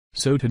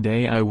So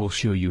today I will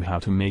show you how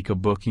to make a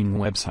booking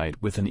website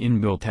with an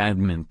inbuilt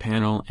admin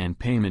panel and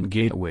payment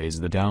gateways.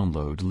 The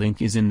download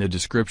link is in the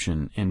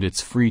description and it's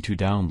free to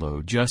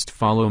download. Just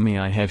follow me.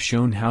 I have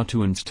shown how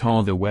to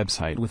install the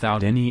website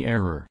without any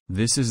error.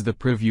 This is the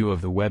preview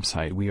of the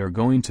website we are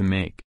going to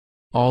make.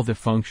 All the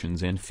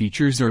functions and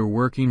features are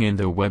working and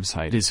the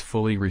website is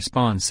fully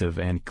responsive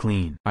and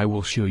clean. I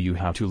will show you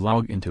how to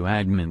log into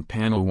admin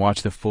panel.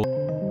 Watch the full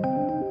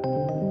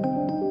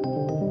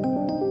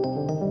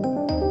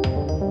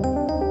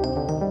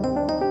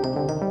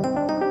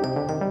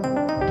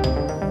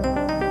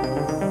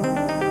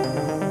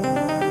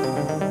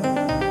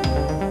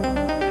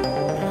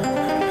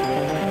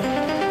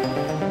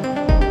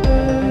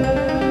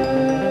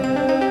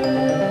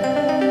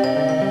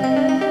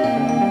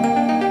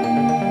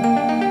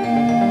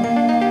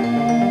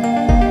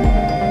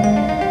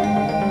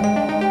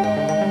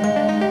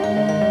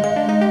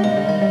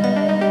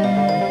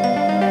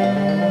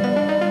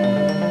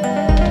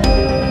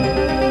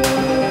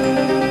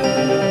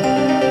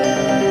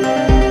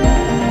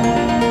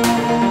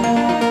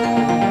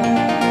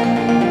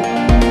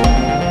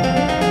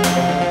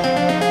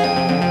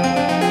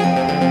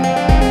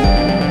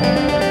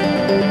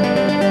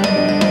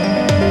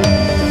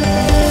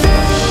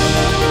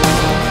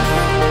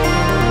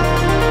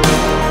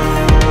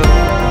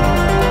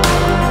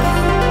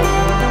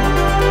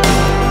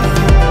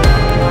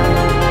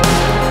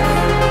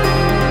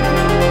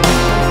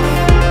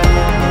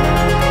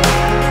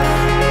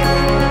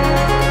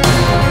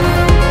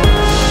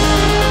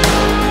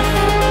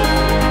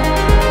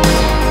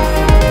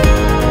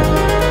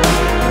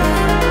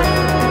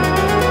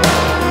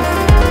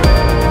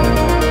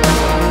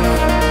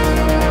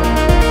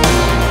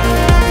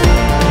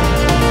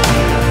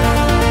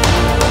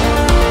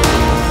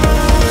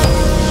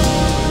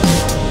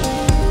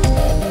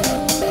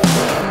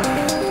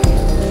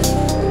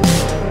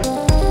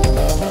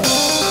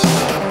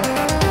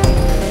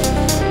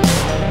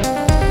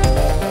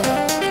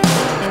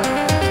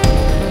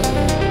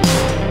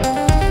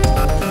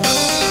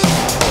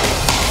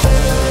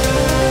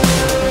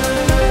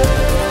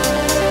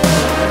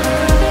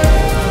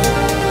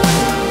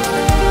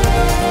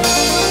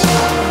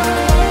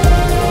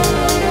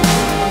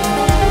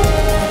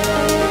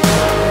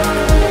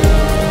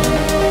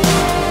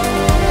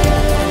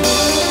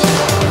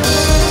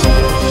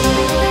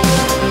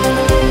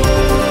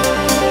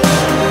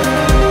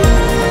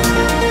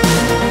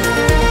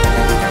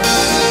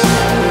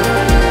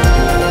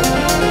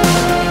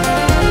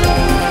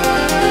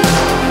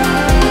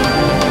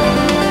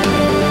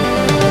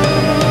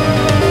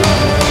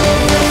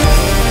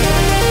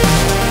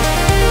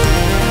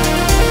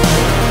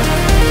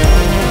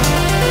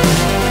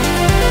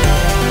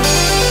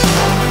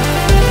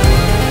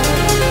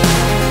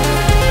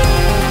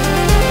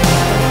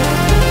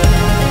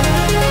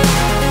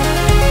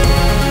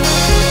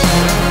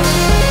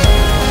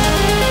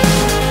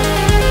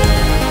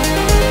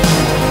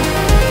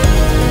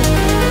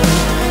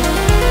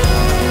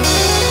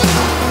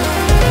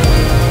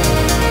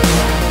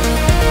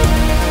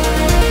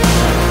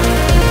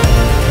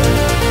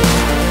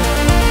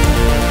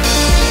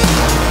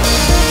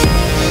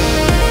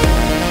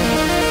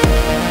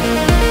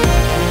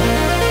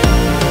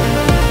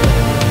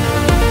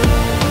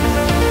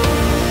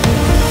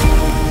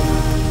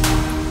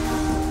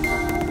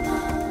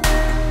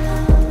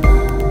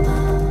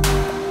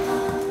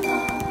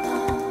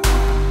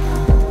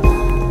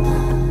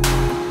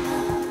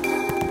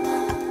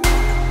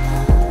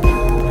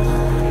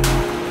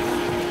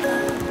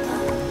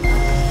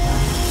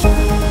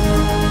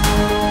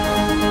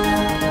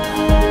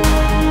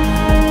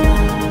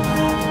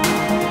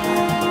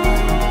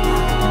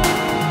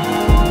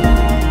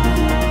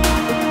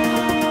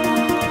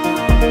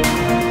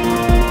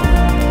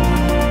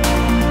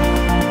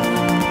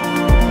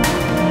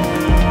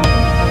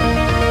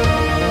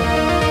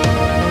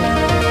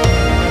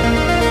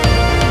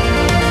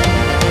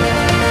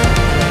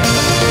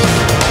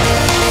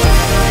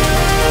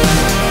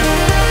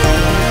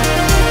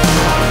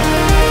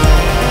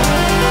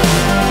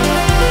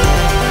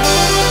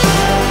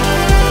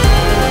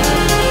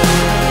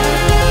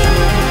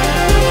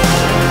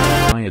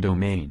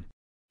domain.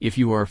 If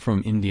you are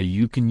from India,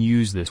 you can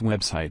use this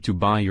website to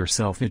buy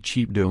yourself a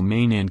cheap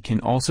domain and can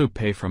also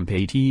pay from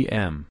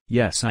Paytm.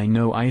 Yes, I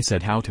know I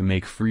said how to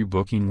make free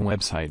booking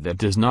website. That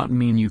does not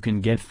mean you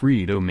can get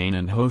free domain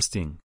and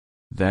hosting.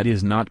 That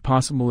is not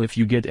possible. If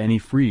you get any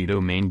free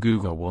domain,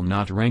 Google will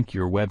not rank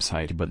your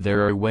website, but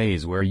there are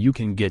ways where you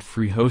can get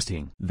free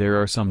hosting. There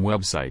are some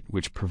websites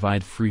which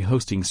provide free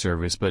hosting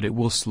service, but it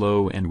will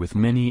slow and with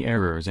many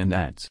errors and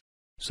ads.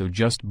 So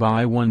just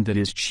buy one that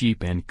is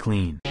cheap and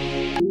clean.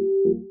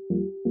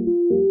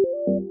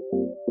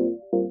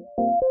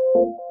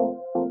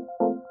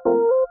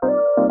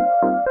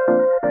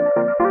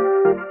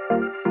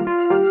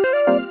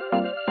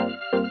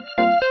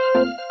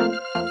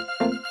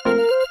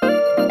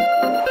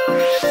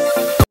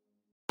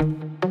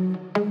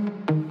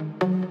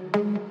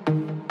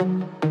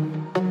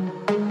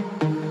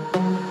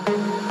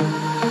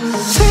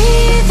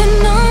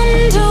 Breathing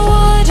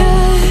underwater.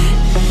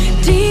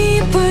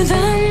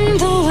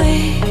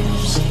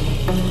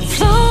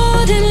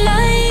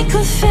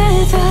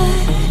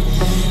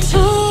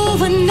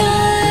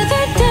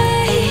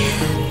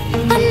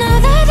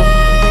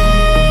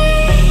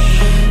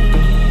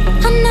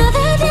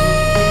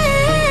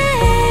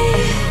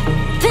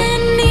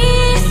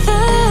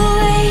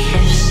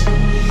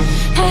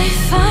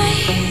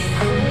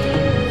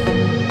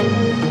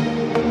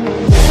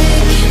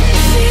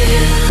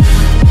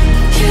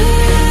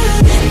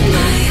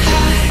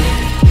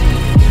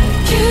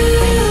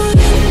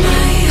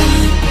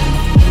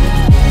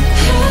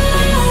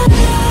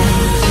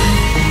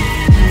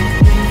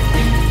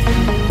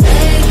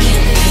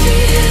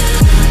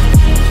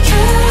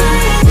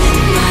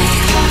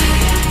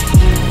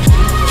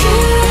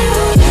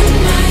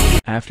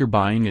 after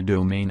buying a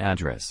domain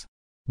address.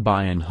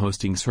 Buy an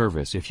hosting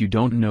service. If you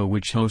don't know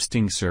which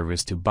hosting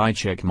service to buy,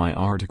 check my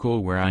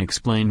article where I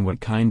explain what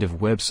kind of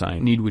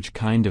website need which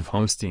kind of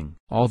hosting.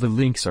 All the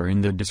links are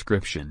in the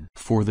description.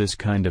 For this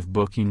kind of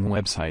booking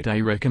website,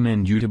 I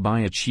recommend you to buy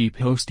a cheap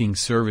hosting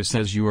service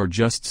as you are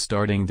just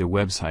starting the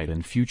website.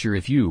 In future,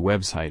 if your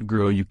website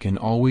grow, you can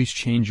always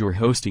change your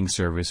hosting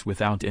service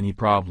without any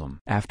problem.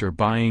 After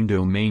buying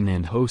domain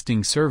and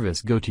hosting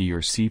service, go to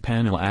your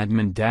cPanel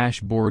admin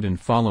dashboard and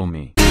follow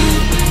me.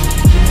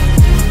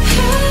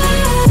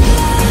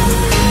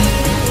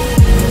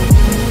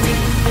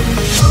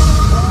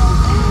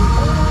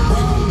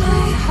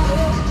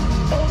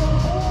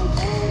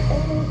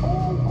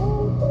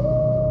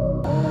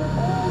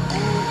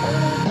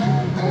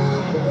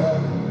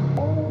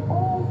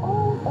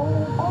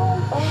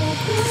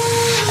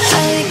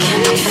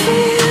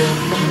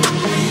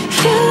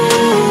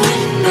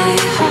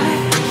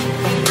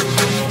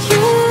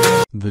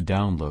 The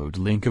download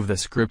link of the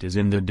script is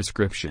in the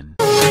description.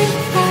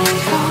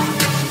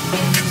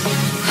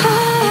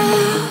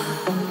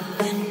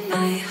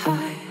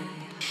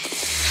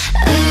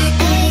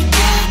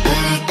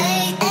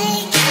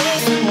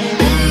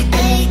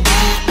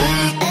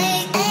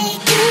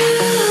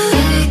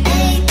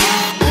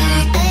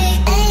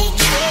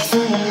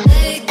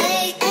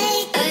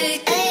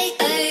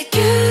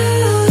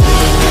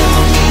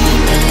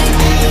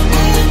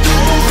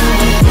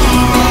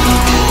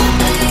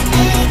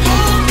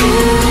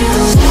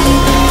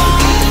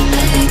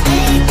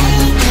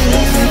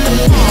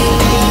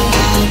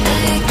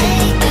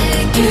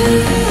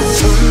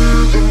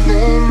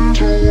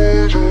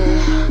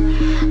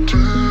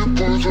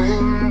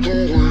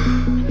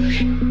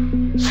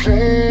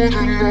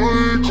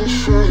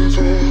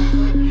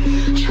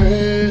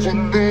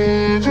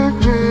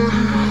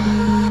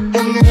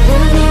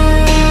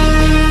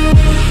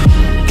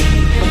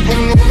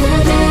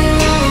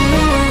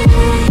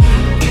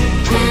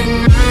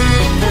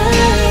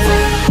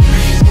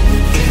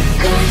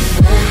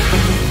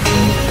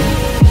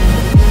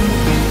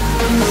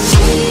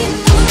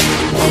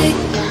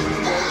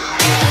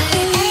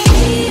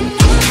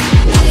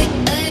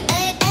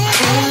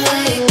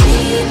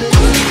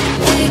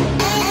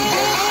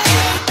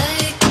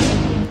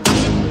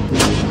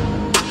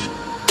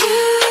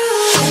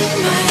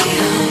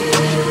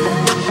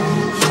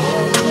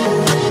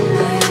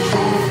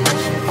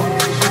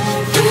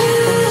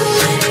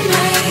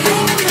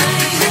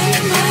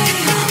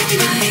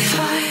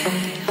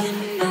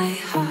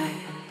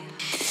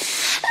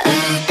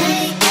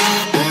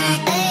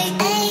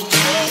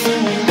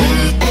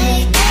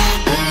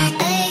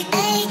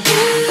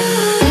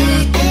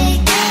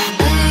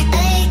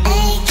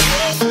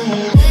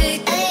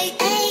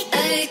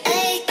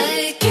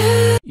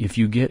 If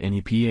you get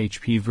any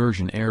PHP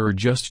version error,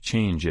 just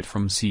change it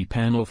from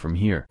cPanel from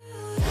here.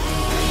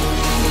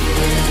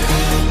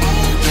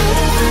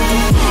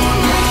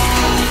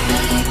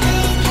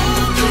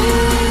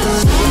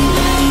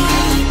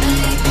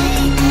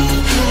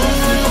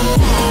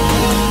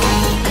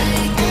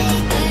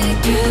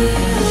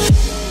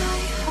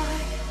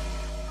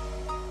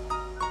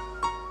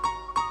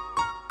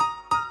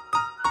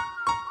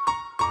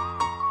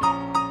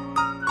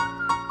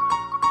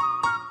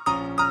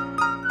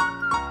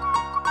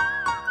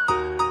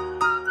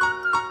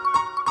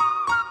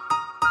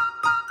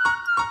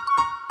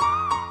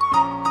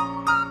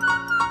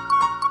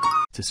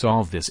 To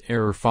solve this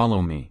error,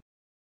 follow me.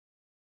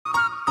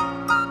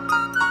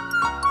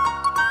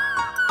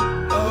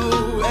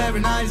 Oh, every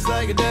night is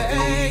like a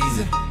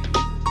daze,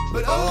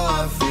 but oh,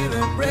 I'm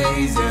feeling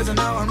raised as I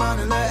know I'm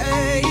running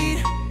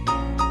late.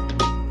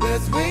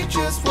 Let's wait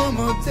just one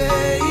more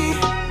day.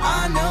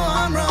 I know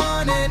I'm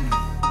running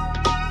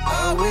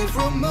away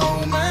from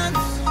moments.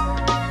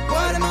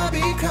 What am I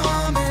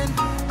becoming?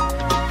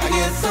 I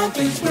guess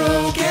something's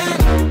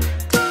broken.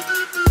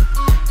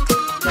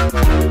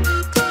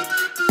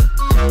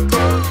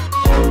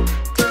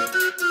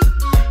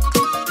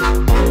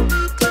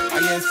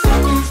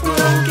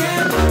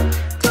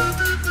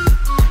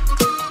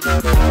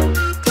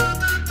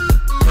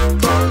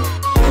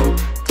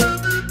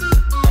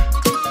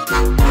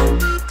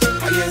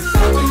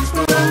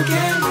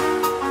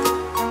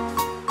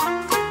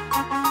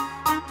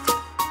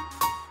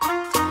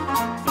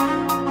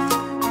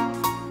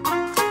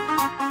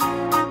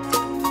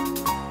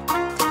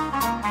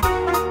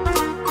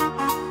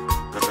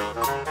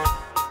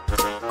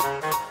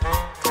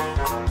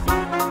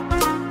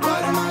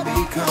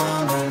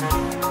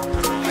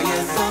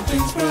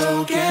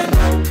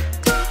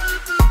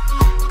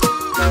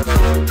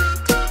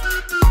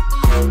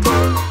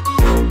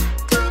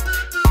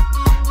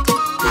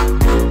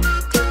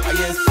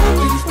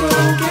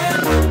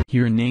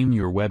 Here, name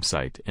your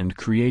website and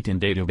create a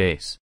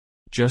database.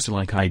 Just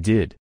like I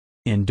did.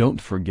 And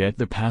don't forget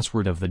the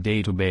password of the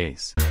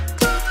database.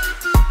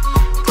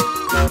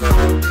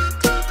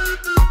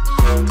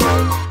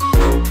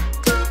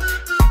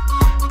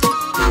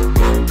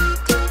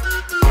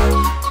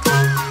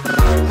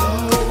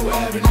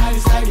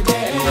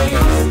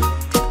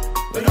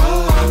 But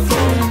all I'm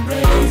feeling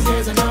raised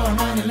is I know I'm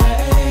running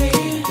late.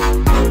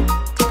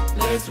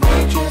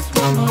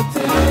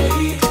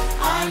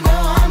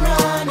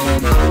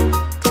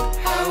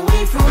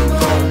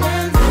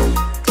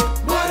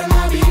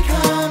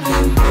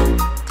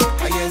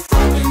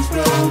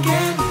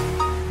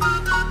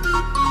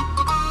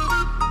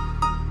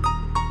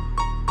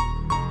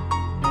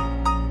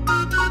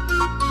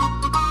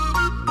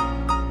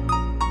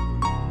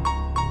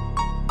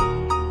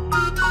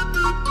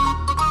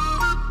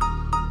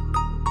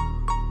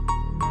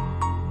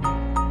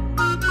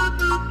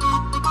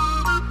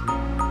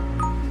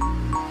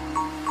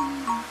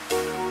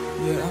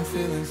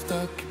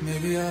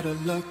 maybe out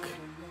of luck.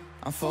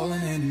 I'm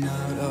falling in and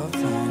out of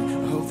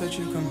time. I hope that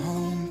you come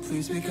home,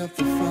 please pick up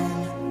the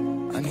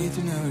phone. I need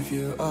to know if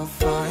you are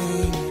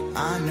fine.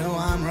 I know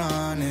I'm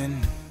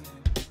running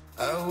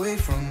away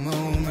from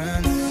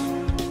moments.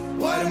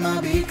 What am I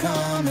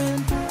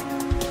becoming?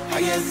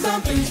 I guess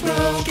something's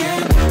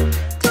broken.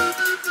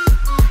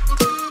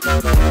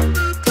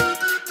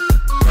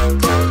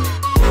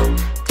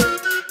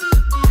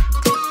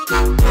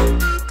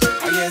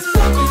 I guess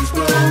something's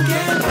broken.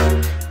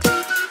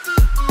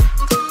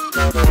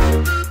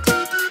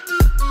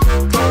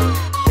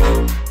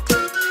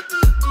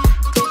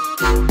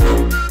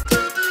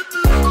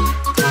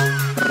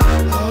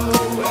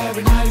 Oh,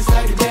 every night is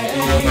like a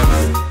day.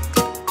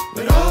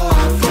 But oh,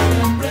 I feel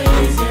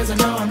embraced. Yes, I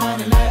know I'm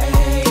running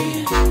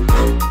late.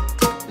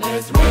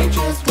 Let's wait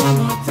just one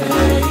more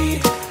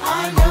day.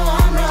 I know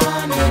I'm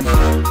running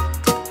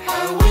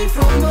away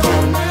from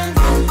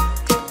moments.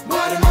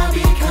 What am I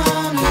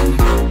becoming?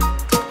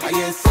 I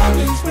guess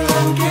something's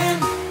broken.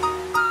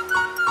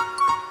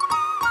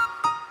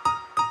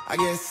 I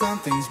guess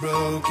something's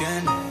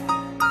broken.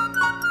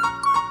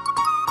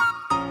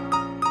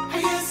 I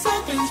guess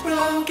something's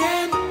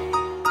broken.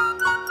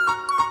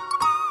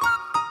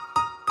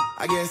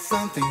 I guess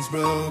something's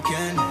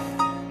broken.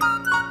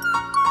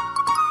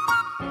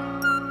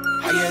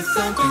 I guess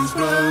something's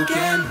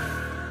broken.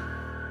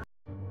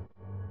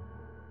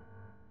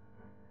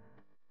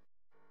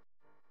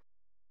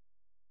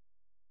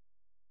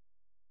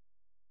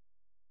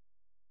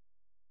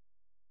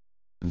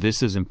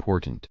 This is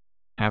important.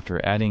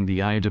 After adding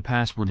the ID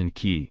password and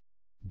key,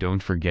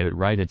 don't forget to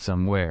write it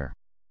somewhere.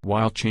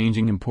 While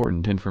changing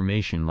important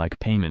information like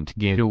payment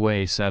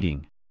gateway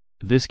setting,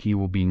 this key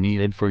will be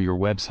needed for your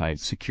website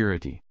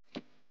security.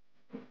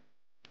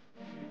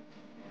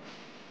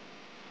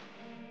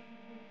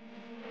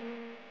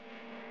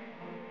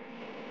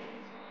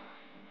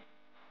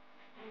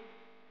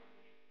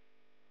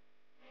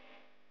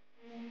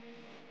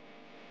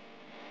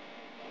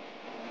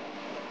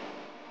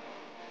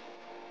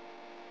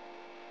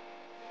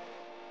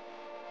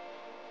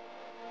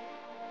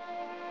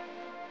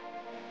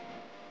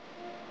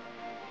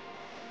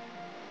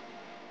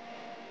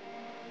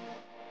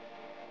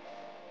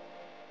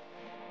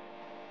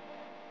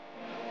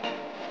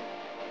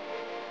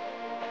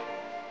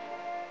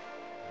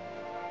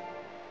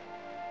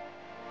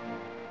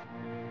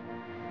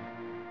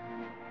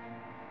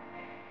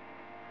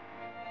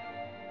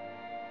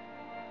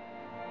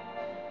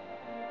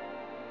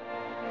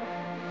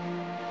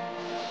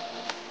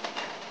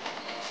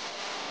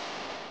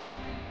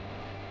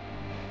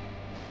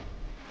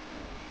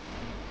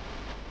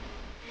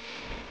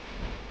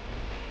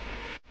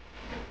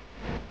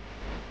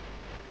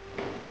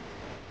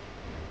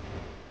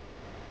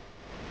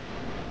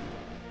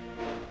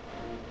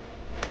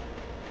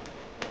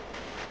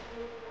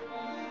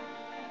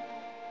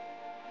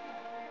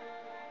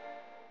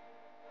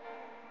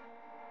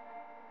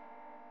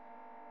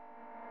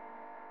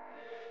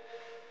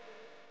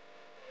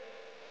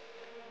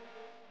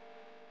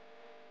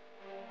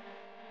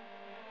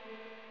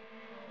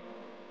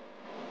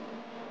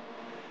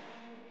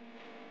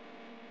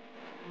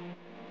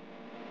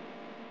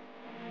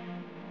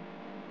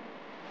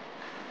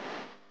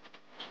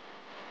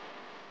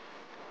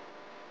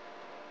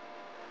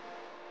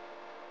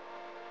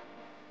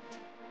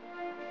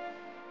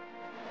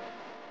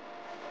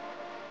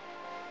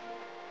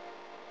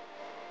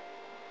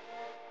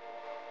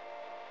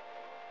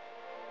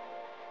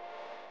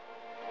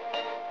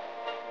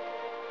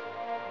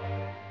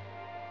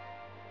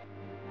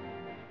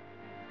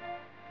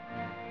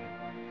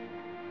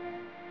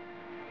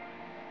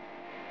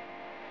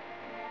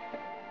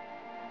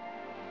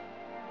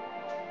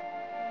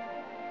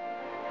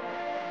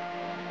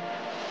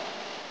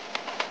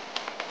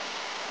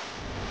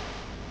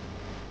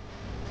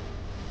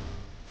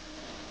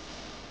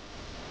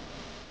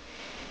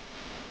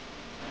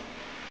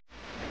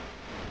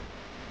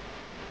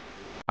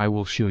 I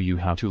will show you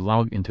how to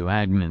log into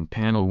admin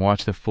panel.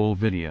 Watch the full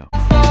video.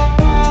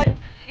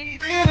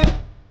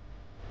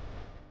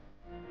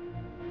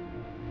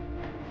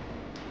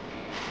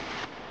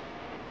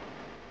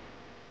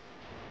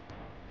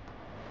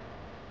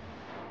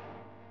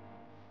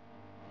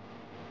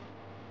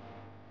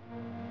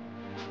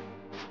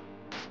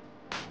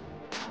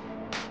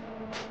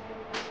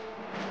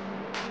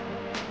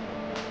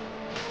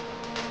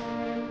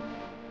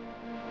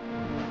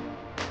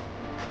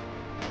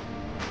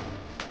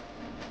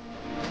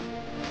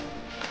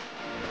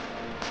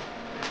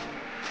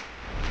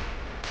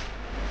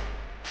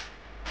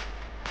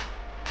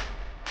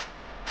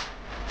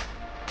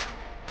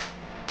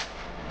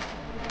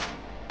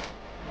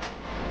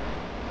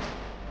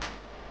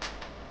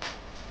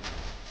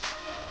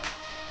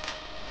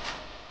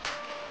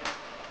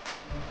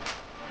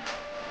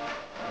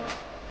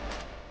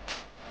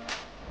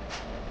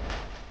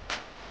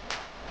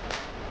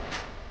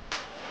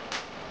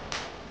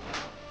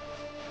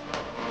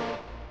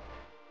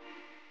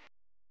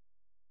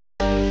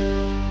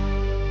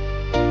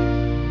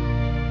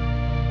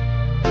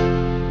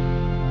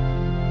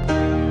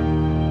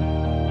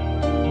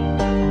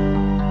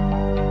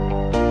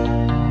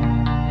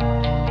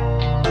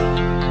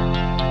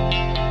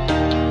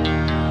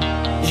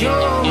 You're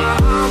my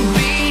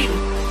heartbeat,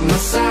 my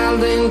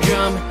silent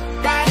drum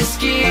that is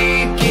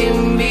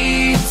kicking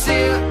me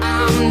till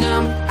I'm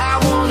numb. I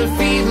wanna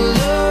feel the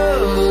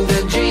love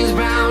that James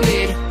Brown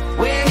did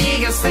when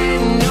he got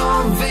standing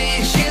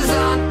ovations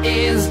on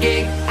his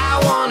gig. I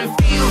wanna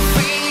feel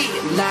free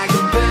like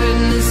a bird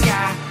in the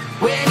sky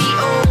when he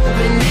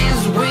opened his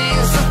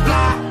wings to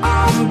fly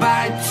on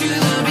by to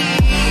the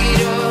beat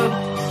of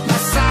my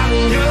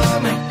silent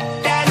drum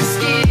that is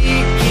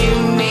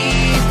kicking me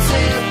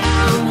till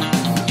I'm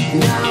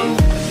numb.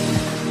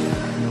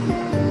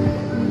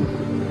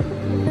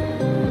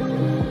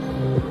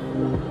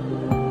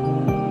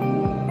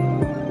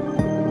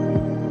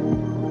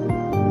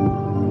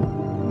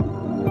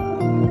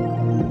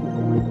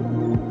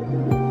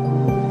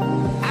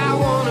 I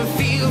wanna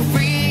feel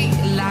free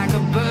like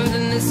a bird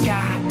in the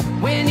sky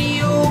when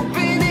he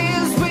opened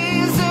his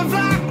wings to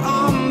fly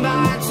on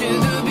by to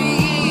the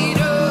beat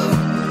of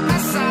a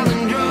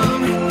silent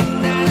drum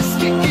that is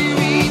kicking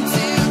me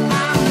till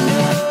I'm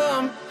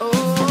numb. Oh.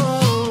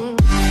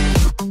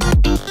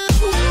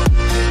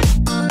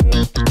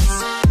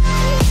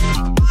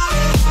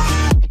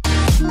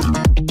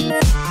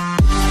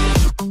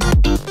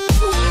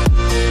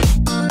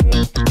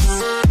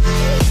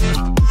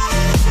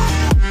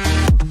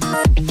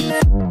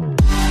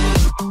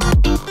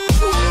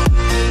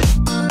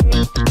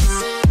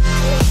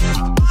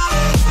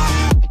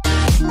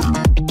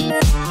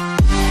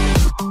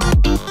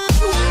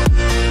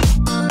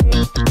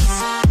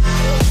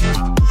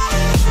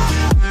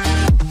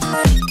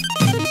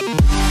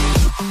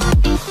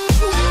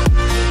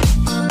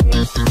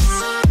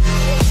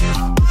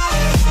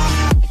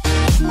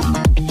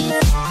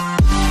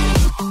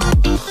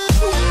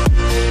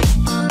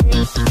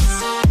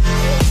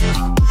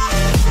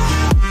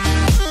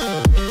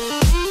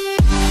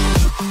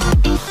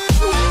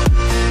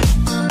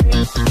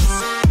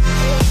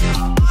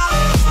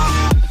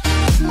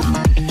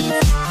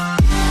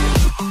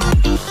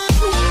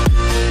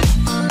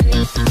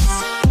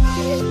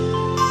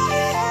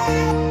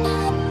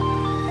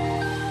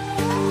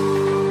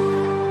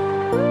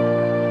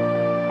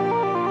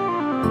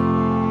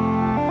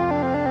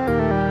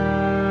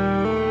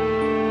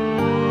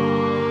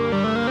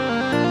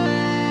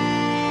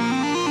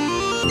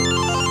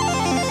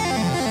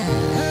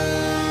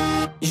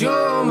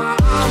 You're my